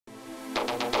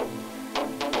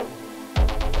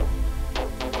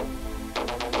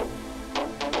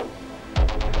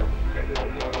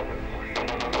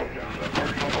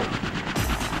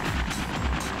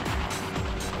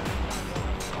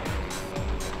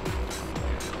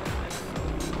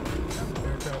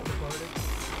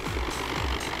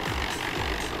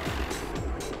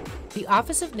The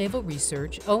Office of Naval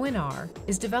Research, ONR,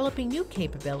 is developing new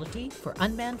capability for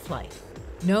unmanned flight,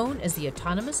 known as the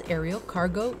Autonomous Aerial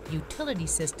Cargo Utility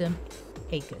System,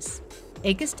 AACUS.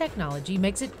 AACUS technology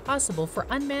makes it possible for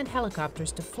unmanned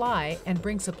helicopters to fly and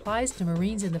bring supplies to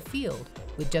Marines in the field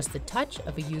with just the touch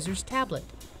of a user's tablet,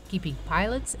 keeping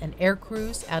pilots and air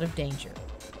crews out of danger.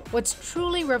 What's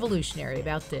truly revolutionary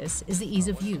about this is the ease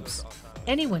of use.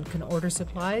 Anyone can order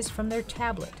supplies from their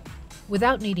tablet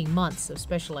without needing months of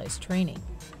specialized training.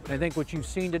 I think what you've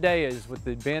seen today is with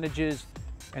the advantages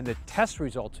and the test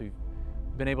results we've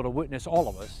been able to witness, all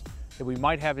of us, that we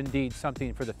might have indeed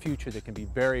something for the future that can be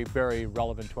very, very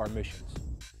relevant to our missions.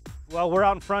 Well, we're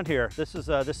out in front here. This is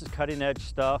cutting edge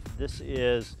stuff. This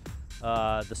is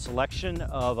the selection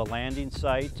of a landing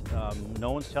site.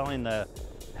 No one's telling the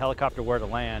helicopter where to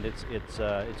land.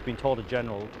 It's being told a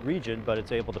general region, but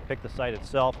it's able to pick the site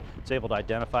itself. It's able to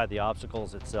identify the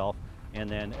obstacles itself and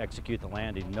then execute the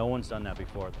landing. No one's done that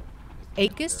before.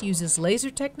 AACUS uses laser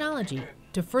technology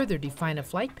to further define a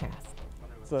flight path.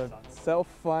 It's a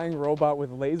self-flying robot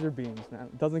with laser beams, man.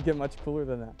 It doesn't get much cooler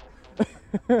than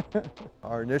that.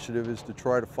 Our initiative is to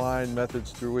try to find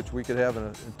methods through which we could have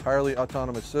an entirely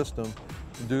autonomous system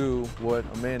do what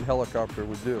a manned helicopter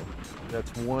would do.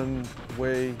 That's one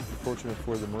way, fortunate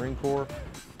for the Marine Corps.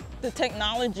 The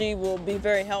technology will be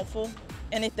very helpful.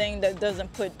 Anything that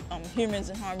doesn't put humans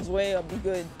in harm's way will be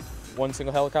good. One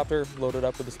single helicopter loaded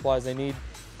up with the supplies they need,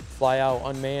 fly out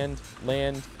unmanned,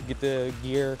 land, get the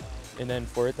gear, and then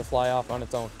for it to fly off on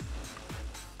its own.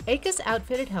 AACUS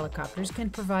outfitted helicopters can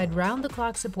provide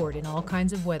round-the-clock support in all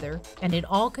kinds of weather and in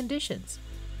all conditions.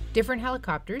 Different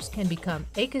helicopters can become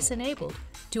AACUS-enabled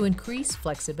to increase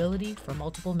flexibility for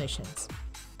multiple missions.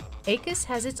 AACUS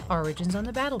has its origins on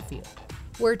the battlefield,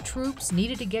 where troops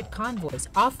needed to get convoys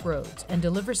off roads and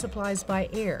deliver supplies by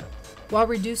air, while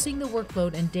reducing the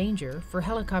workload and danger for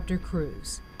helicopter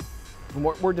crews. And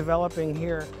what we're developing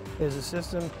here is a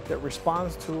system that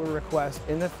responds to a request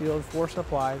in the field for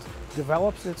supplies,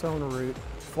 develops its own route,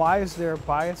 flies there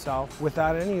by itself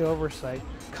without any oversight,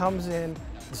 comes in,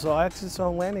 selects its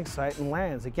own landing site, and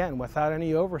lands, again, without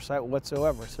any oversight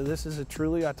whatsoever. So this is a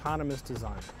truly autonomous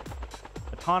design.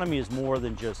 Autonomy is more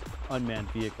than just unmanned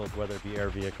vehicles, whether it be air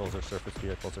vehicles or surface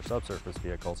vehicles or subsurface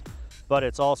vehicles, but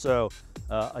it's also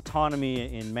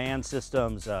autonomy in manned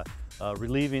systems,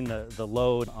 relieving the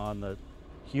load on the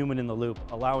human in the loop,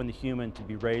 allowing the human to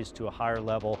be raised to a higher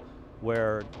level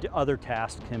where other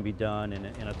tasks can be done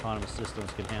and autonomous systems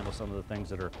can handle some of the things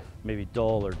that are maybe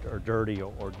dull or dirty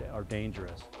or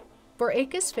dangerous. For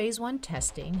AACUS Phase 1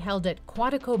 testing held at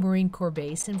Quantico Marine Corps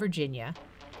Base in Virginia,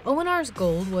 ONR's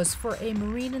goal was for a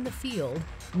Marine in the field,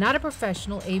 not a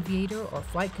professional aviator or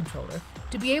flight controller,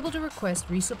 to be able to request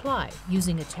resupply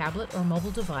using a tablet or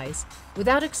mobile device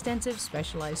without extensive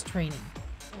specialized training.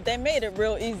 They made it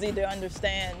real easy to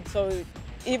understand, so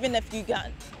even if you got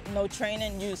no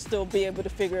training, you'd still be able to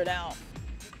figure it out.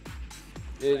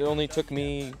 It only took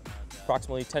me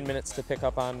approximately 10 minutes to pick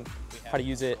up on how to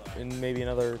use it, and maybe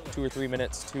another 2 or 3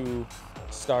 minutes to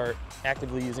start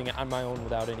actively using it on my own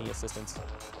without any assistance.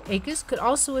 AACUS could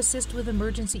also assist with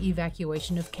emergency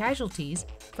evacuation of casualties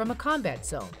from a combat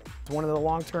zone. One of the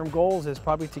long-term goals is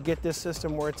probably to get this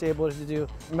system where it's able to do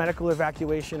medical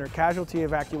evacuation or casualty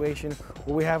evacuation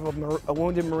where we have a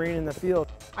wounded Marine in the field.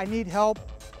 I need help.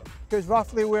 Here's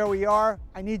roughly where we are.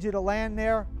 I need you to land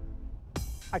there.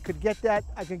 I could get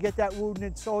that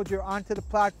wounded soldier onto the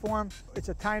platform. It's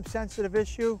a time-sensitive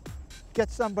issue. Get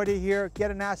somebody here,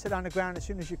 get an asset on the ground as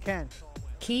soon as you can.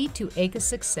 Key to AACUS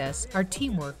success are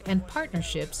teamwork and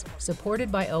partnerships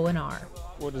supported by ONR.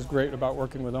 What is great about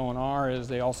working with ONR is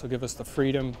they also give us the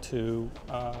freedom to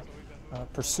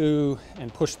pursue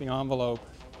and push the envelope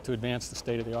to advance the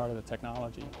state of the art of the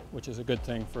technology, which is a good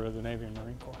thing for the Navy and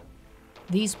Marine Corps.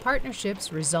 These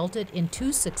partnerships resulted in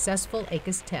 2 successful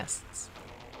AACUS tests.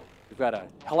 We've got a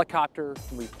helicopter,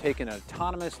 and we've taken an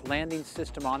autonomous landing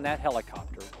system on that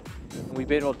helicopter, and we've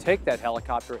been able to take that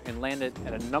helicopter and land it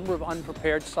at a number of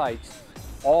unprepared sites,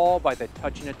 all by the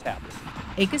touching a tablet.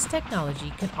 AACUS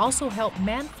technology can also help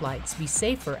manned flights be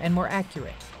safer and more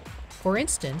accurate. For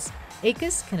instance,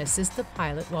 AACUS can assist the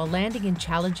pilot while landing in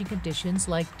challenging conditions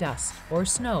like dust or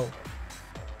snow.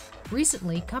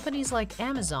 Recently, companies like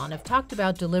Amazon have talked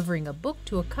about delivering a book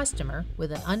to a customer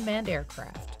with an unmanned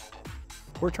aircraft.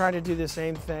 We're trying to do the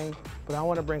same thing, but I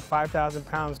want to bring 5,000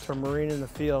 pounds to a Marine in the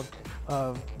field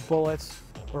of bullets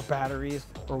or batteries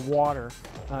or water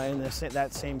in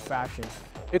that same fashion.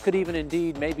 It could even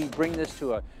indeed maybe bring this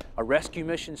to a rescue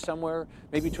mission somewhere,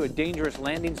 maybe to a dangerous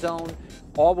landing zone,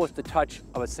 all with the touch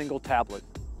of a single tablet.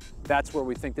 That's where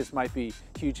we think this might be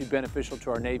hugely beneficial to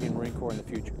our Navy and Marine Corps in the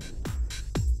future.